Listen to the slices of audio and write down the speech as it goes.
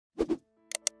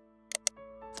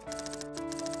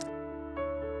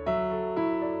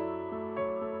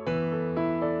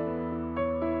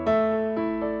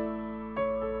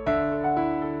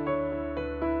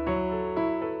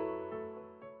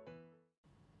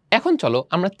এখন চলো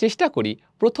আমরা চেষ্টা করি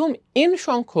প্রথম n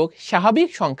সংখ্যক স্বাভাবিক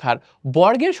সংখ্যার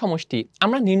বর্গের সমষ্টি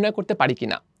আমরা নির্ণয় করতে পারি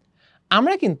কিনা।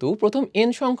 আমরা কিন্তু প্রথম n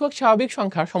সংখ্যক স্বাভাবিক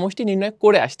সংখ্যার সমষ্টি নির্ণয়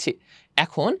করে আসছি।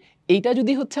 এখন এইটা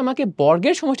যদি হচ্ছে আমাকে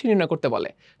বর্গের সমষ্টি নির্ণয় করতে বলে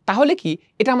তাহলে কি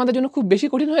এটা আমাদের জন্য খুব বেশি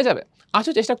কঠিন হয়ে যাবে?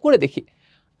 আসো চেষ্টা করে দেখি।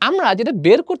 আমরা যেটা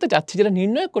বের করতে চাচ্ছি, যেটা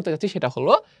নির্ণয় করতে চাচ্ছি সেটা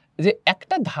হলো যে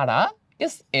একটা ধারা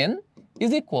Sn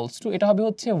ইজ ইকুয়ালস টু এটা হবে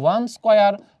হচ্ছে 1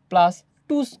 square plus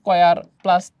 2 square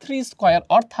plus 3 square,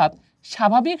 অর্থাৎ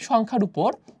স্বাভাবিক সংখ্যার উপর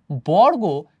বর্গ,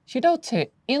 সেটা হচ্ছে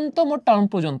nতম টার্ম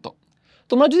পর্যন্ত।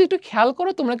 তোমরা যদি একটু খেয়াল করো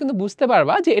তোমরা কিন্তু বুঝতে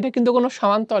পারবা যে এটা কিন্তু কোনো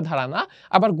সমান্তর ধারা না,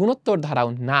 আবার গুণোত্তর ধারাও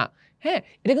না। হ্যাঁ,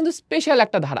 এটা কিন্তু স্পেশাল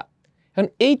একটা ধারা। এখন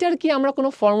এইটার কি আমরা কোনো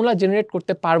ফর্মুলা জেনারেট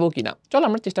করতে পারবো কিনা, চলো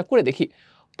আমরা চেষ্টা করে দেখি।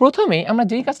 প্রথমে আমরা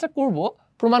যেই কাজটা করব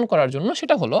প্রমাণ করার জন্য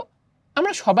সেটা হলো,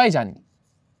 আমরা সবাই জানি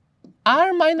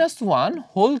r-1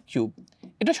 হোল কিউব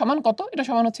এটা সমান কত? এটা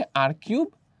সমান হচ্ছে r cube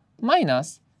minus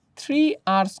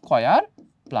 3r square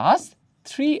plus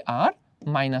 3r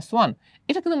minus 1।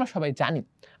 এটা কিন্তু আমরা সবাই জানি।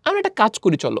 আমরা একটা কাজ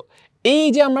করি, চলো এই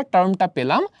যে আমরা টার্মটা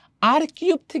পেলাম r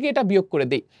কিউব থেকে এটা বিয়োগ করে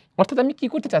দেই। অর্থাৎ আমি কি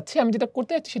করতে চাচ্ছি, আমি যেটা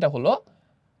করতে চাচ্ছি সেটা হলো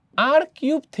r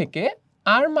কিউব থেকে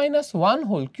r-1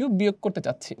 হোল কিউব বিয়োগ করতে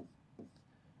চাচ্ছি।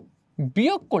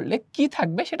 বিয়োগ করলে কি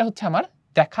থাকবে সেটা হচ্ছে আমার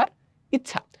দেখার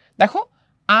ইচ্ছা। দেখো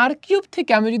r কিউব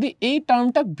থেকে আমি যদি এই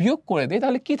টার্মটা বিয়োগ করে দেই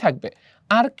তাহলে কি থাকবে?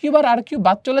 r কিউব আর r কিউব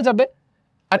বাদ চলে যাবে,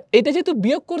 আর এটা যেহেতু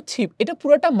বিয়োগ করছি এটা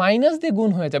পুরোটা মাইনাস দিয়ে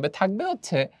গুণ হয়ে যাবে, থাকবে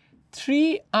হচ্ছে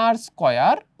 3r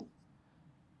square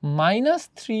minus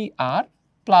 3r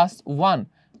plus 1।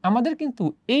 আমাদের কিন্তু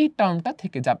এই টার্মটা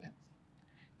থেকে যাবে,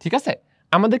 ঠিক আছে?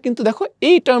 আমাদের কিন্তু দেখো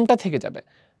এই টার্মটা থেকে যাবে,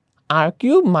 r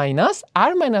cube minus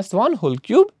r-1 whole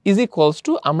cube is equals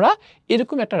to আমরা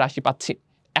এরকম একটা রাশি পাচ্ছি।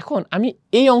 এখন আমি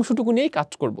এই অংশটুকু নিয়েই কাজ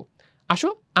করব। আসো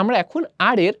আমরা এখন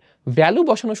r এর ভ্যালু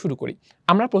বসানো শুরু করি।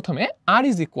 আমরা প্রথমে r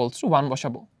ইজ ইকুয়ালস টু 1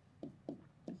 বসাবো।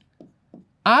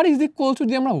 r ইজ ইকুয়ালস টু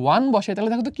যদি আমরা 1 বসাই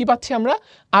তাহলে দেখো তো কি পাচ্ছি আমরা,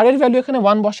 r এর ভ্যালু এখানে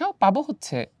 1 বসাও, পাবো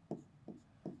হচ্ছে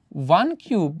 1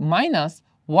 কিউব মাইনাস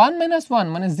 1 মাইনাস 1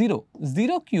 মানে 0,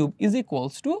 0 cube is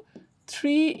equals to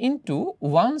 3 into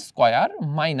 1 square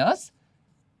minus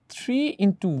 3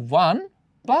 into 1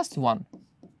 plus 1,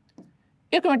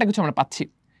 এরকম একটা কিছু আমরা পাচ্ছি।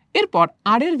 এরপর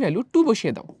r এর ভ্যালু 2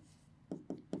 বসিয়ে দাও,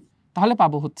 তাহলে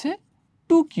পাবো হচ্ছে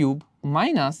 2 cube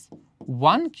minus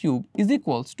 1 cube is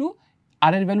equals to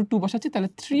r এর ভ্যালু 2 বসাচ্ছি, তাহলে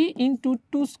 3 into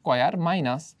 2 square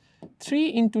minus 3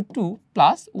 into 2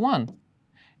 plus 1।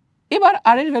 এবার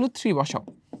r এর ভ্যালু 3 বসাও,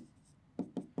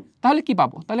 তাহলে কি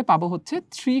পাবো? তাহলে পাবো হচ্ছে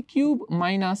 3 cube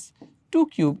minus 2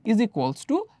 cube is equals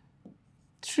to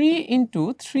 3 into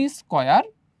 3 square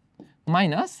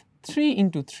minus 3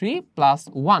 into 3 plus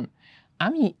 1।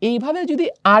 আমি এইভাবে যদি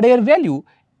r এর ভ্যালু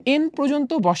n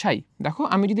পর্যন্ত বসাই, দেখো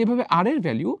আমি যদি এইভাবে r এর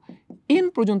ভ্যালু n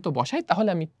পর্যন্ত বসাই তাহলে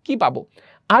আমি কি পাবো?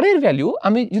 r এর ভ্যালু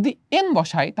আমি যদি n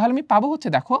বসাই তাহলে আমি পাবো হচ্ছে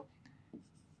দেখো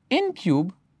n cube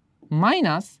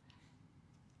minus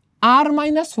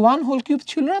r-1 whole cube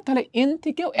ছিল না, তাহলে n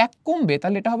থেকেও 1 কমবে,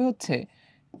 তাহলে এটা হবে হচ্ছে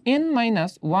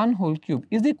n-1 whole cube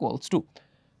is equals to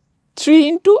 3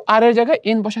 into r এর জায়গায়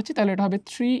n বসাচ্ছি, তাহলে এটা হবে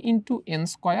 3 into n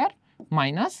square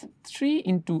minus 3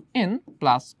 into n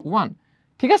plus 1।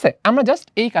 ঠিক আছে, আমরা জাস্ট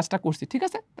এই কাজটা করছি। ঠিক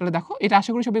আছে, তাহলে দেখো এটা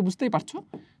আশা করি সবাই বুঝতেই পারছো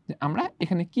যে আমরা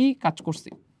এখানে কি কাজ করছি।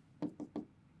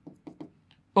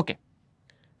 ওকে,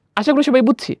 আশা করি সবাই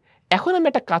বুঝছি। এখন আমি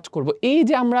একটা কাজ করব, এই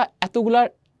যে আমরা এতগুলা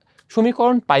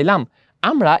সমীকরণ পাইলাম,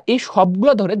 আমরা এই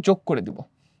সবগুলো ধরে যোগ করে দিব।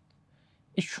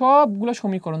 এই সবগুলো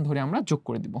সমীকরণ ধরে আমরা যোগ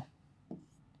করে দিব।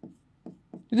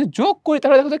 যদি যোগ করি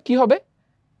তাহলে দেখো তো কি হবে,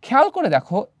 খেয়াল করে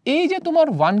দেখো এই যে তোমার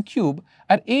 1 কিউব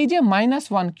আর এই যে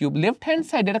 -1 কিউব লেফট হ্যান্ড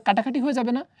সাইডে এটা কাটাকাটি হয়ে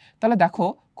যাবে না? তাহলে দেখো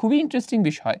খুবই ইন্টারেস্টিং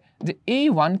বিষয় যে এই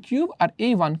 1 কিউব আর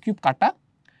এই 1 কিউব কাটা,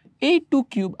 এই 2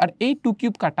 কিউব আর এই 2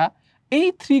 কিউব কাটা, এই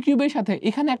 3 কিউবের সাথে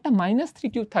এখানে একটা -3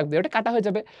 কিউব থাকবে, ওটা কাটা হয়ে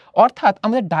যাবে। অর্থাৎ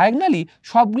আমাদের ডায়াগোনালি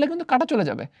সবগুলো কিন্তু কাটা চলে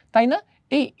যাবে, তাই না?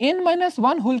 এই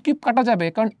n-1 হোল কিউব কাটা যাবে,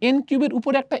 কারণ n কিউবের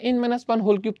উপরে একটা n-1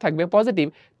 হোল কিউব থাকবে পজিটিভ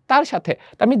তার সাথে।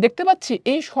 তো আমি দেখতে পাচ্ছি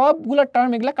এই সবগুলো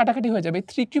টার্ম এগুলা কাটাকাটি হয়ে যাবে,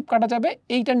 3 কিউব কাটা যাবে,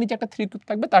 এইটার নিচে একটা 3 কিউব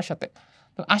থাকবে তার সাথে।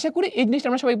 তো আশা করি এই জিনিসটা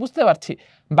আমরা সবাই বুঝতে পারছি।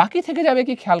 বাকি থেকে যাবে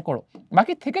কি, খেয়াল করো,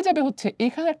 বাকি থেকে যাবে হচ্ছে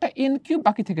এখানে একটা n কিউব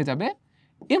বাকি থেকে যাবে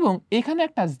এবং এখানে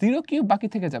একটা 0 কিউব বাকি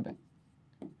থেকে যাবে,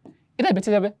 এটা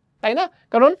বেঁচে যাবে, তাই না?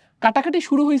 কারণ কাটাকাটি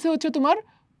শুরু হয়েছে হচ্ছে তোমার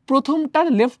প্রথমটার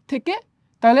লেফট থেকে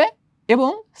তাহলে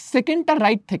এবং সেকেন্ডটার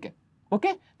রাইট থেকে।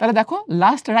 ওকে, তাহলে দেখো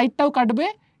লাস্ট রাইটটাও কাটবে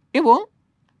এবং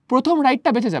প্রথম রাইটটা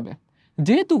বেঁচে যাবে।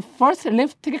 যেহেতু ফার্স্ট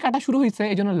লেফট থেকে কাটা শুরু হয়েছে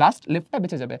এই জন্য লাস্ট লেফটটা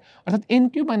বেঁচে যাবে, অর্থাৎ n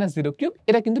কিউব মাইনাস 0 কিউব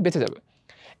এটা কিন্তু বেঁচে যাবে।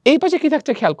 এই পাশে কি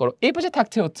থাকছে খেয়াল করো, এই পাশে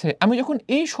থাকছে হচ্ছে আমি যখন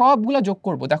এই সবগুলা যোগ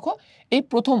করব, দেখো এই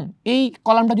প্রথম এই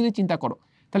কলামটা যদি চিন্তা করো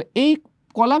তাহলে এই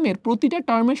কলামের প্রতিটা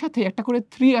টার্মের সাথে একটা করে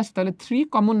 3 আছে, তাহলে 3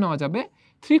 কমন নেওয়া যাবে।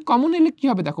 3 কমন নিলে কি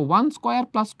হবে দেখো, 1 square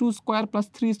plus 2 square plus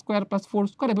 3 square plus 4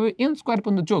 square এভাবে n স্কয়ার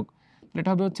পর্যন্ত যোগ, এটা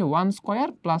হবে হচ্ছে 1 square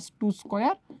plus 2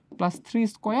 square plus 3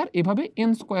 square এভাবে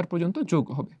n স্কয়ার পর্যন্ত যোগ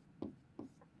হবে।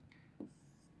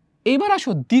 এইবার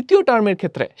আসো দ্বিতীয় টার্মের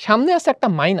ক্ষেত্রে, সামনে আছে একটা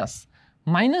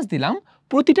মাইনাস দিলাম,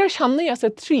 প্রতিটার সামনেই আছে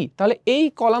 3, তাহলে এই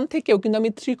কলাম থেকেও কিন্তু আমি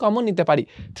 3 কমন নিতে পারি।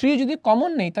 3 যদি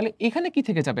কমন নেই তাহলে এখানে কি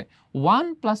থেকে যাবে, 1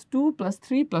 প্লাস 2 প্লাস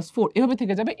 3 প্লাস 4 এভাবে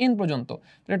থেকে যাবে n পর্যন্ত।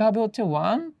 তাহলে এটা হবে হচ্ছে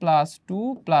 1 প্লাস 2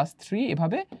 প্লাস 3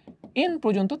 এভাবে n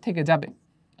পর্যন্ত থেকে যাবে।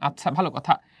 আচ্ছা ভালো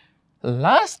কথা,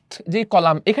 লাস্ট যে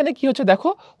কলাম এখানে কি হচ্ছে দেখো,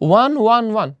 1 1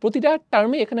 1 প্রতিটা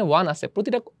টার্মে এখানে 1 আছে,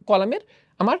 প্রতিটা কলামের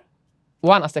আমার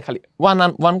 1 আছে, খালি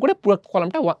 1 1 করে পুরো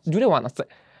কলামটা জুড়ে 1 আছে।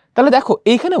 তাহলে দেখো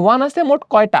এইখানে 1 আছে মোট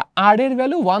কয়টা, r এর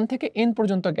ভ্যালু 1 থেকে n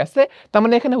পর্যন্ত গেছে, তার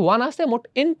মানে এখানে 1 আছে মোট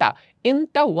nটা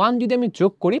 1 যদি আমি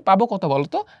যোগ করি পাবো কত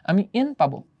বলতো, আমি n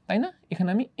পাবো, তাই না? এখানে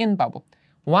আমি n পাবো,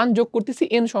 1 যোগ করতেছি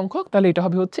n সংখ্যক, তাহলে এটা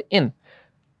হবে হচ্ছে n।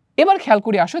 এবার খেয়াল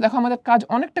করি আসো, দেখো আমাদের কাজ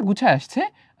অনেকটা গুছায় আসছে।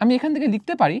 আমি এখান থেকে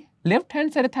লিখতে পারি লেফট হ্যান্ড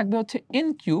সাইডে থাকবে হচ্ছে n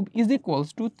cube is equals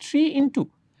to 3 into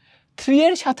 3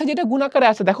 এর সাথে যেটা গুণাকারে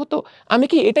আছে, দেখো তো আমি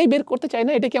কি এটাই বের করতে চাই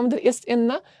না, এটা কি আমাদের Sn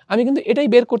না, আমি কিন্তু এটাই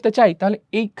বের করতে চাই, তাহলে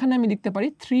এইখানে আমি লিখতে পারি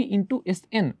 3 into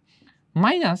Sn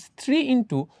minus 3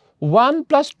 into 1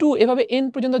 plus 2 এভাবে n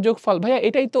পর্যন্ত যোগফল। ভাইয়া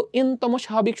এটাই তো n তম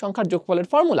স্বাভাবিক সংখ্যার যোগফলের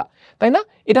ফর্মুলা, তাই না?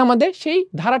 এটা আমাদের সেই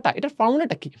ধারাটা, এটার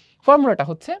ফর্মুলাটা কি, ফর্মুলাটা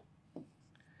হচ্ছে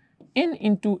n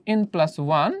into n plus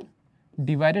 1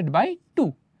 divided by 2,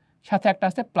 সাথে একটা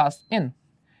আছে প্লাস n।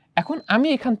 এখন আমি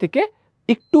এখান থেকে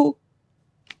একটু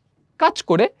কাজ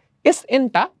করে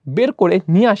Snটা বের করে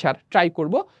নিয়ে আসার ট্রাই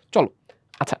করব, চলো।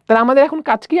 আচ্ছা তাহলে আমাদের এখন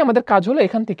কাজ কি, আমাদের কাজ হলো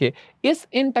এখান থেকে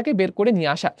Snটাকে বের করে নিয়ে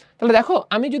আসা। তাহলে দেখো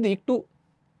আমি যদি একটু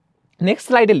নেক্সট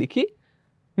স্লাইডে লিখি,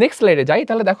 নেক্সট স্লাইডে যাই,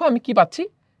 তাহলে দেখো আমি কি পাচ্ছি,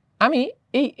 আমি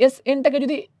এই Snটাকে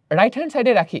যদি রাইট হ্যান্ড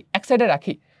সাইডে রাখি, এক সাইডে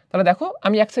রাখি, তাহলে দেখো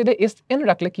আমি এক সাইডে Sn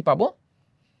রাখলে কি পাবো,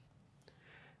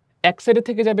 এক সাইডে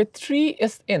থেকে যাবে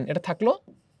 3Sn, এটা থাকলো,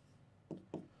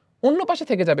 অন্য পাশে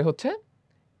থেকে যাবে হচ্ছে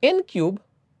n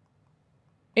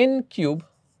cube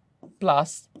plus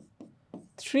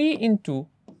 3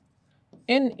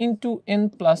 into n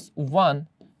plus 1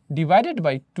 divided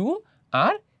by 2,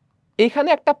 আর এখানে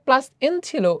একটা প্লাস n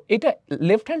ছিল, এটা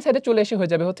লেফট হ্যান্ড সাইডে চলে এসে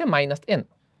হয়ে যাবে হচ্ছে মাইনাস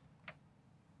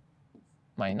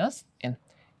n,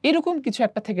 এরকম কিছু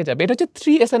একটা থেকে যাবে, এটা হচ্ছে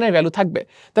 3Sn এর ভ্যালু থাকবে।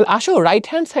 তাহলে আসো রাইট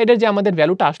হ্যান্ড সাইডের যে আমাদের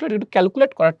ভ্যালুটা আসলো এটা একটু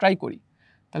ক্যালকুলেট করার ট্রাই করি।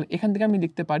 তাহলে এখান থেকে আমি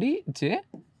লিখতে পারি যে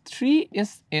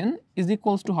 3Sn ইজ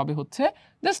ইকুয়ালস টু হবে হচ্ছে,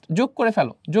 জাস্ট যোগ করে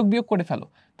ফেলো, যোগ বিয়োগ করে ফেলো,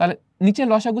 তাহলে নিচে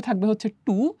লসাগু থাকবে হচ্ছে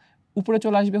 2, উপরে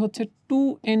চলে আসবে হচ্ছে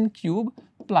 2n cube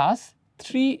plus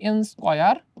 3n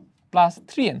square plus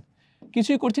 3n,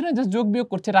 কিছুই করছি না, জাস্ট যোগ বিয়োগ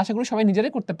করছে, আশা করি সবাই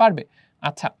নিজেরাই করতে পারবে।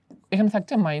 আচ্ছা এখানে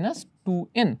থাকছে মাইনাস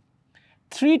 2n,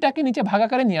 3টাকে নিচে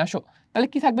ভাগাকারে নিয়ে আসো, তাহলে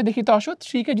কি থাকবে দেখি তো আসো,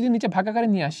 3কে যদি নিচে ভাগাকারে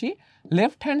নিয়ে আসি,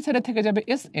 লেফট হ্যান্ড সাইডে থেকে যাবে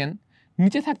Sn,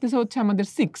 নিচে থাকতেছে হচ্ছে আমাদের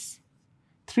 6,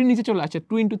 3 নিচে চলে আসছে,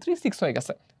 2 ইন্টু 3 6 হয়ে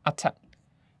গেছে। আচ্ছা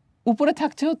উপরে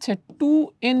থাকছে হচ্ছে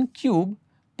 2n cube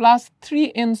plus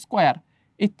 3n square,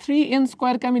 এই 3n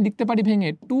স্কয়ারকে আমি লিখতে পারি ভেঙে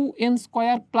 2n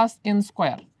square plus n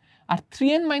square, আর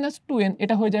 3n মাইনাস 2n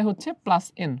এটা হয়ে যায় হচ্ছে প্লাস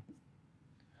n।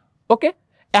 ওকে,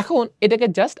 এখন এটাকে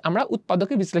জাস্ট আমরা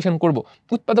উৎপাদকে বিশ্লেষণ করব।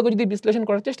 উৎপাদকে যদি বিশ্লেষণ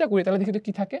করার চেষ্টা করি তাহলে দেখি তো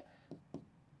কি থাকে,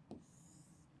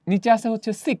 নিচে আসে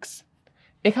হচ্ছে 6,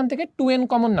 এখান থেকে 2n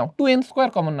কমন নাও, 2n স্কয়ার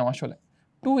কমন নাও, আসলে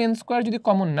 2n স্কয়ার যদি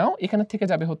কমন নাও এখানে থেকে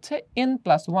যাবে হচ্ছে n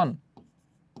প্লাস 1,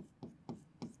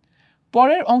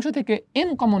 পরের অংশ থেকে n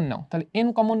কমন নাও, তাহলে n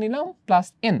কমন নিলাম প্লাস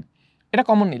n, এটা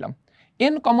কমন নিলাম,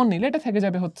 n কমন নিলে এটা থেকে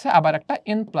যাবে হচ্ছে আবার একটা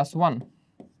n প্লাস 1,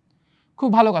 খুব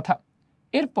ভালো কথা।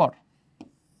 এরপর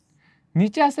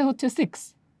নিচে আসে হচ্ছে 6,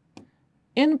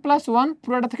 n প্লাস 1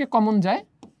 পুরোটা থেকে কমন যায়,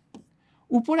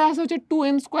 উপরে আসে হচ্ছে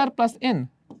 2n square plus n,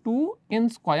 2n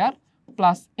square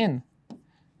plus n।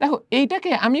 দেখো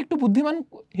এইটাকে আমি একটু বুদ্ধিমান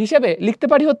হিসেবে লিখতে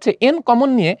পারি হচ্ছে n কমন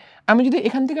নিয়ে আমি যদি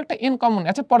এখান থেকে একটা n কমন,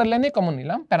 আচ্ছা পরের লাইনে কমন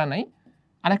নিলাম, প্যারা নাই,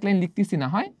 আরেক লাইন লিখতেছি না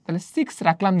হয়, তাহলে 6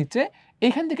 রাখলাম নিচে,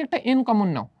 এখান থেকে একটা n কমন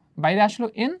নাও, বাইরে আসলো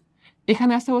n,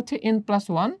 এখানে আসে হচ্ছে n প্লাস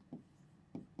 1,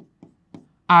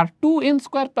 আর 2n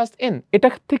স্কয়ার প্লাস n, এটা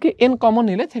থেকে n কমন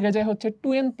নিলে থেকে যায় হচ্ছে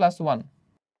 2n প্লাস 1।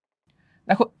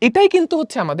 দেখো এটাই কিন্তু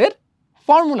হচ্ছে আমাদের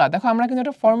ফর্মুলা। দেখো আমরা কিন্তু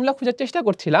একটা ফর্মুলা খোঁজার চেষ্টা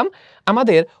করছিলাম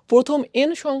আমাদের প্রথম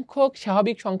n সংখ্যক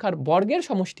স্বাভাবিক সংখ্যার বর্গের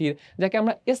সমষ্টির, যাকে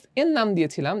আমরা Sn নাম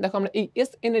দিয়েছিলাম। দেখো আমরা এই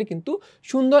Sn এর কিন্তু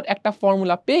সুন্দর একটা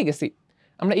ফর্মুলা পেয়ে গেছি,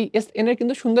 আমরা এই Sn এর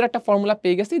কিন্তু সুন্দর একটা ফর্মুলা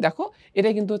পেয়ে গেছি। দেখো এটা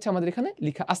কিন্তু হচ্ছে আমাদের এখানে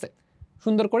লেখা আছে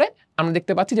সুন্দর করে, আমরা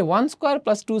দেখতে পাচ্ছি যে 1 square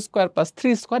plus 2 square plus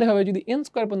 3 square এভাবে যদি n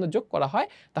স্কয়ার পর্যন্ত যোগ করা হয়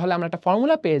তাহলে আমরা একটা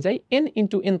ফর্মুলা পেয়ে যাই n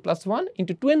into n plus 1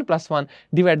 into 2n plus 1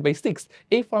 divide by 6।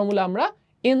 এই ফর্মুলা আমরা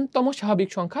n তম স্বাভাবিক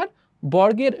সংখ্যার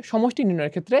বর্গের সমষ্টি নির্ণয়ের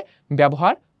ক্ষেত্রে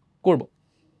ব্যবহার করব।